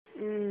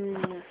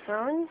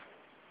drones?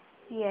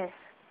 Yes.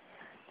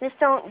 Just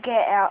don't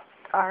get out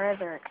our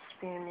other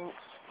experiments.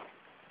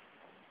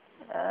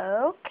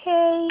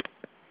 Okay.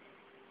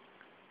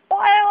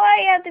 Why do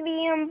I have to be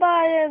on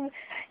bottom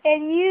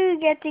and you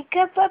get to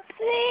come up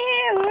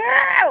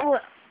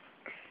there?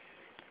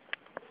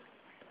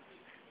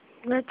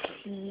 Let's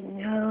see.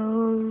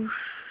 No.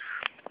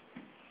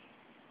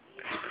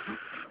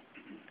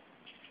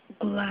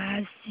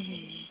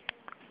 Glasses.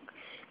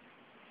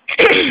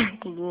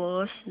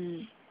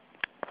 Glasses.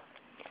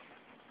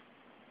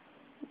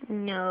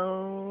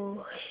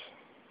 No.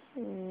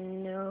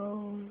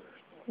 No.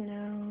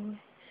 No.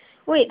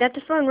 Wait, that's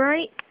a phone,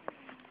 right?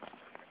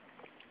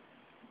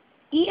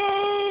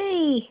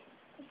 Yay!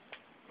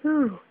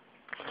 Ooh.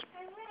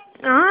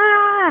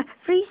 Ah!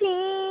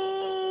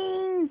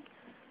 Freezing!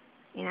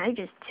 And I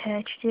just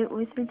touched it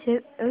with the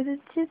tip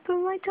of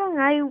my tongue.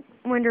 I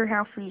wonder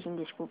how freezing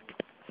this will be.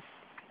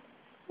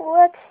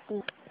 Let's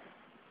see.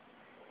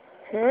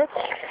 Huh?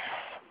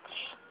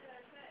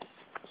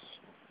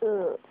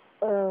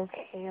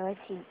 Okay, let's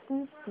see.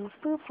 Boop, boop,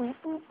 boop, boop,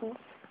 boop, boop.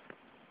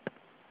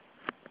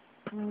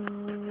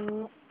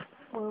 Boop,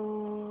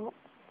 boop,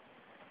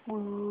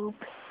 boop.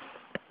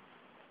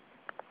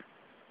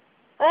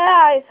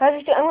 Ah,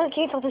 I'm gonna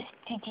cancel this.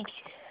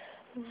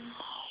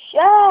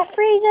 Ah,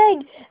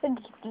 freezing!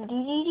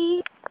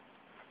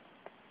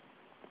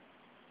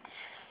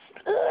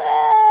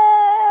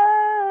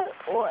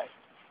 What?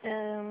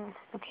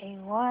 Okay,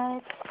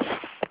 what?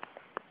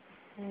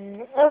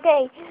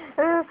 Okay.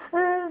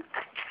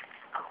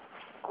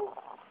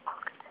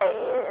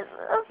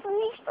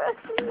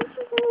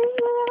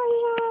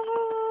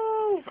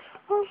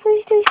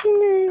 Police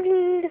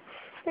station.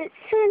 It's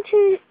time to.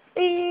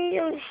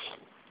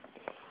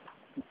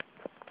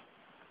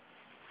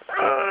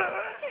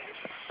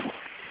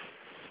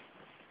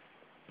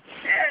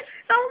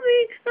 Help me!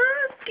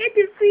 Get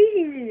the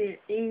freezing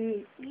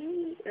in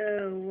it.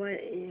 What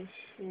is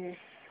this?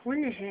 What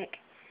the heck?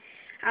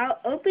 I'll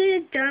open the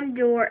dumb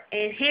door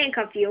and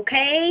handcuff you,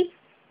 okay?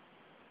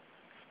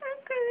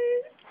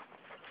 Okay.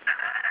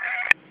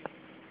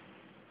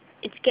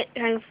 It's getting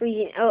kind of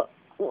freezing. Oh,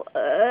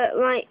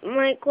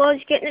 my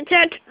clothes getting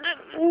attached.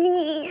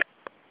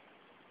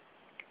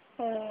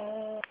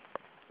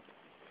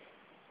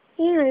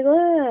 Yeah, my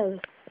gloves.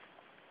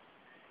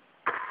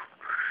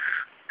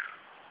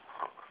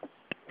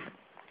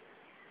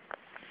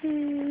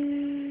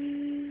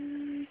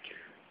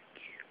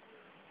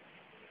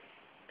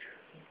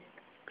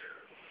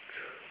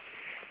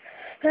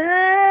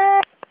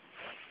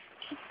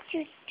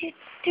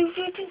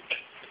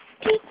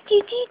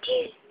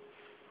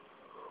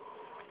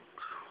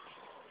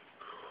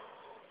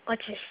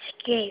 Let's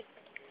escape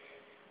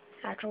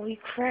after we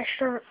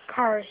crash our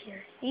cars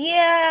here.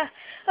 Yeah!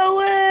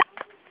 Oh,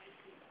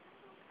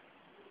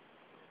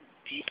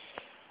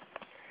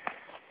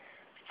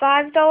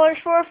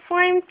 $5 for a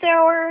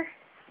flamethrower.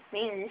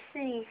 Man, this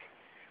thing's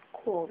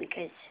cool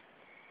because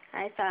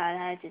I thought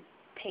I had to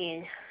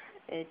pay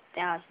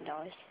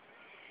 $1,000.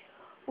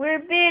 We're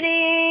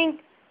bidding.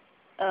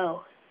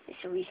 Oh,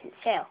 it's a recent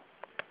sale.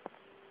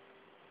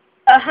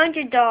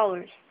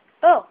 $100.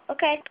 Oh,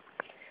 okay.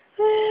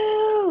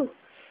 Woo!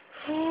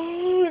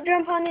 Woo!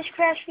 Jump on this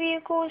crash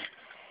vehicles.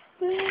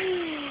 Woo!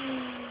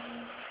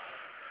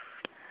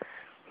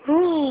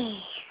 Woo!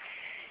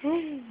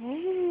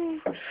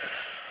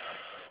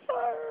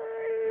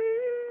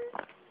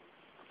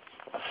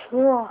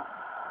 Whoa.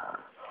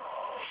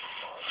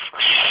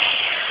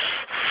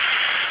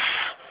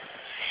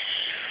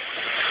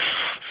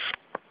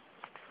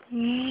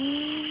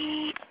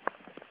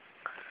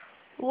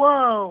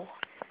 Whoa.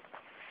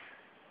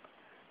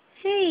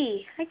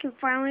 Hey, I can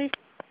finally...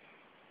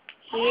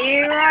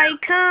 Here I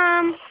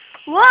come.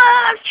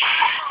 Whoa!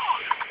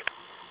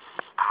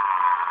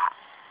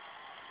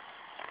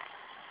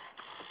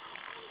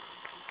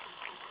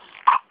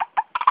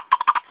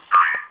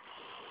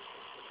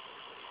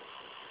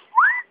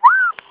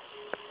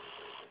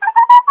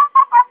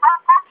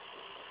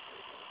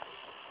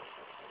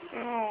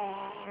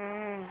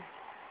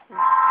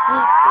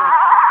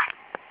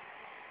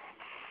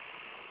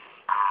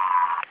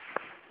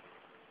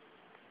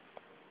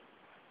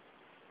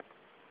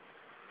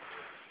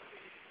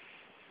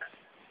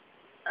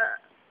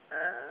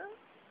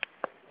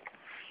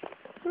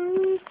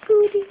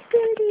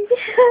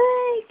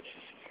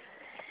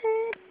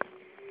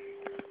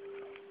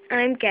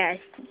 I'm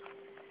gassy.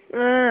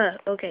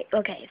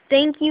 Okay.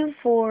 Thank you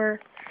for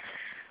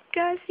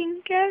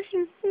gassing.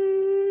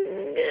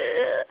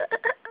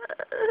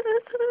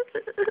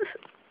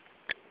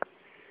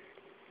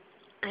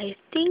 I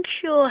think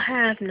she'll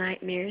have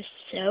nightmares,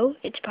 so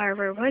it's part of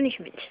her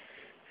punishment.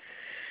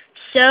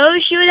 So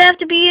she would have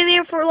to be in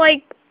there for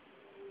like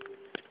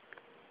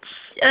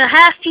a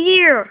half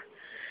year,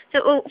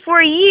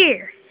 for a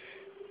year.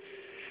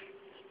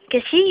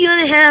 Because she's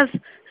going to have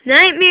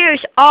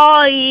nightmares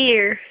all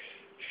year.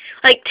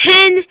 Like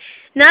 10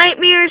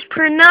 nightmares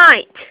per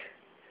night.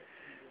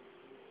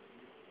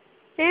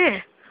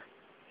 Yeah.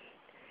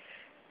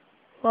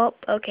 Well,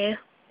 okay.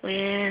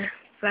 Yeah,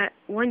 about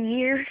 1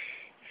 year.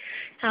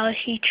 I'll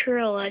teach her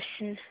a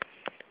lesson.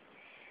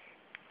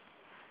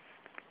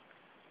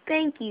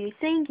 Thank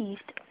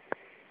you,